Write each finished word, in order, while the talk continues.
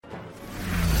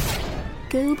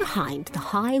go behind the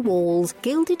high walls,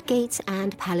 gilded gates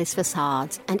and palace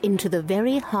facades and into the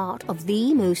very heart of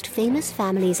the most famous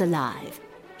families alive.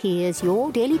 Here's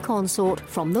your daily consort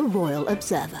from the Royal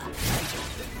Observer.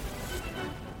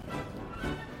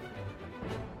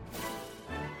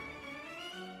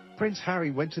 Prince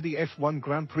Harry went to the F1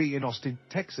 Grand Prix in Austin,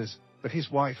 Texas, but his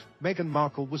wife, Meghan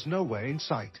Markle, was nowhere in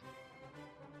sight.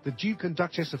 The Duke and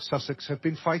Duchess of Sussex have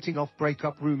been fighting off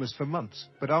breakup rumors for months,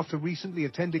 but after recently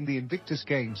attending the Invictus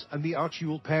Games and the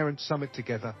Archdual Parent Summit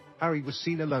together, Harry was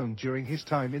seen alone during his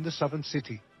time in the southern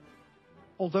city.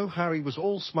 Although Harry was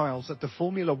all smiles at the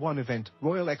Formula One event,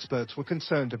 royal experts were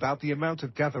concerned about the amount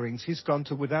of gatherings he's gone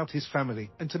to without his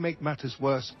family, and to make matters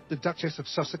worse, the Duchess of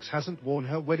Sussex hasn't worn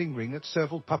her wedding ring at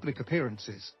several public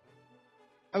appearances.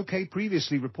 OK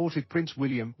previously reported Prince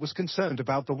William was concerned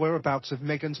about the whereabouts of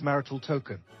Meghan's marital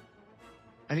token.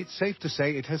 And it's safe to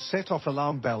say it has set off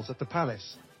alarm bells at the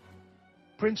palace.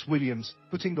 Prince William's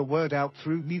putting the word out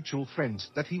through mutual friends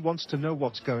that he wants to know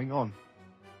what's going on.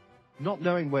 Not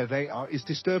knowing where they are is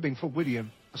disturbing for William,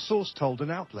 a source told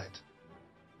an outlet.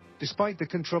 Despite the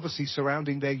controversy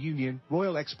surrounding their union,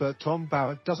 royal expert Tom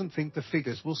Bower doesn't think the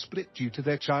figures will split due to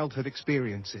their childhood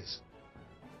experiences.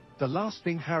 The last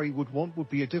thing Harry would want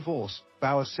would be a divorce,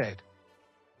 Bower said.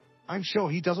 I'm sure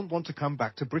he doesn't want to come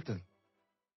back to Britain.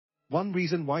 One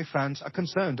reason why fans are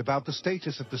concerned about the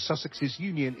status of the Sussexes'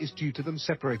 union is due to them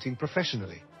separating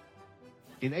professionally.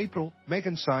 In April,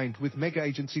 Meghan signed with mega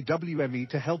agency WME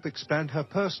to help expand her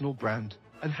personal brand,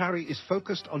 and Harry is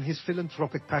focused on his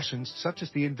philanthropic passions such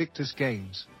as the Invictus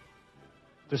Games.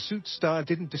 The Suits star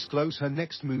didn't disclose her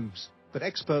next moves, but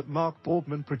expert Mark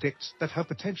Boardman predicts that her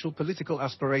potential political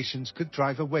aspirations could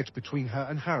drive a wedge between her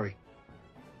and Harry.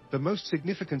 The most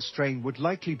significant strain would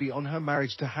likely be on her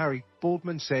marriage to Harry,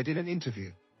 Boardman said in an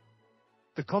interview.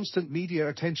 The constant media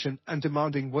attention and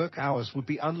demanding work hours would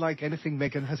be unlike anything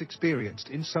Meghan has experienced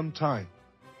in some time.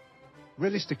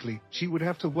 Realistically, she would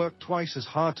have to work twice as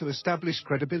hard to establish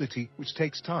credibility, which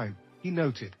takes time, he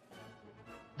noted.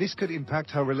 This could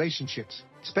impact her relationships,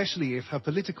 especially if her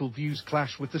political views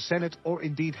clash with the Senate or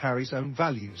indeed Harry's own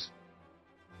values.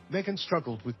 Meghan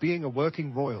struggled with being a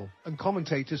working royal, and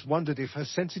commentators wondered if her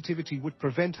sensitivity would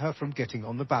prevent her from getting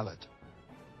on the ballot.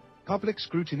 Public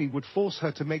scrutiny would force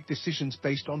her to make decisions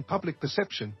based on public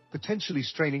perception, potentially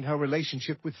straining her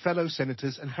relationship with fellow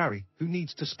senators and Harry, who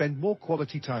needs to spend more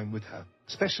quality time with her,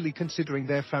 especially considering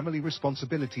their family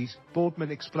responsibilities,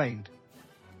 Boardman explained.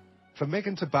 For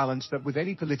Meghan to balance that with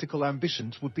any political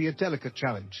ambitions would be a delicate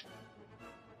challenge.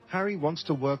 Harry wants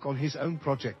to work on his own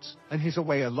projects, and he's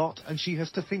away a lot, and she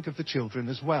has to think of the children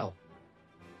as well.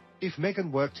 If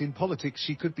Meghan worked in politics,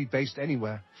 she could be based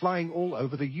anywhere, flying all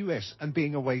over the US and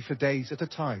being away for days at a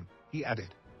time, he added.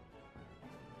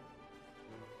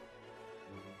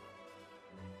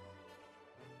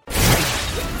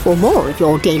 For more of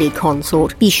your daily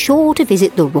consort, be sure to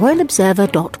visit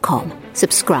theroyalobserver.com.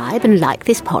 Subscribe and like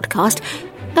this podcast.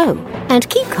 Oh, and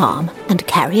keep calm and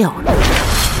carry on.